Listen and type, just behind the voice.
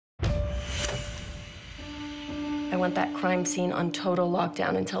I want that crime scene on total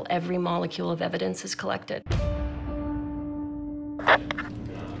lockdown until every molecule of evidence is collected.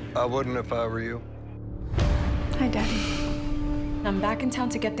 I wouldn't if I were you. Hi, Daddy. I'm back in town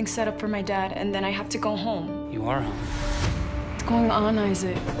to get things set up for my dad, and then I have to go home. You are home. What's going on,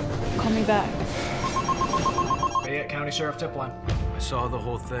 Isaac? Call me back. Fayette County Sheriff tip line. I saw the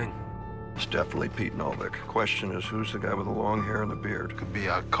whole thing. It's definitely Pete Novick. Question is, who's the guy with the long hair and the beard? Could be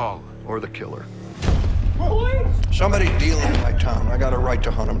our caller. Or the killer. Somebody dealing in my town. I got a right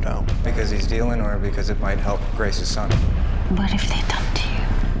to hunt him down. Because he's dealing or because it might help Grace's son? What have they done to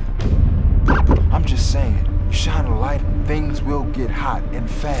you? I'm just saying, you shine a light, things will get hot and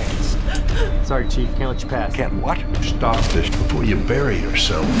fast. Sorry, Chief, can't let you pass. Can't what? Stop this before you bury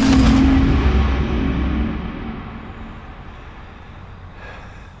yourself.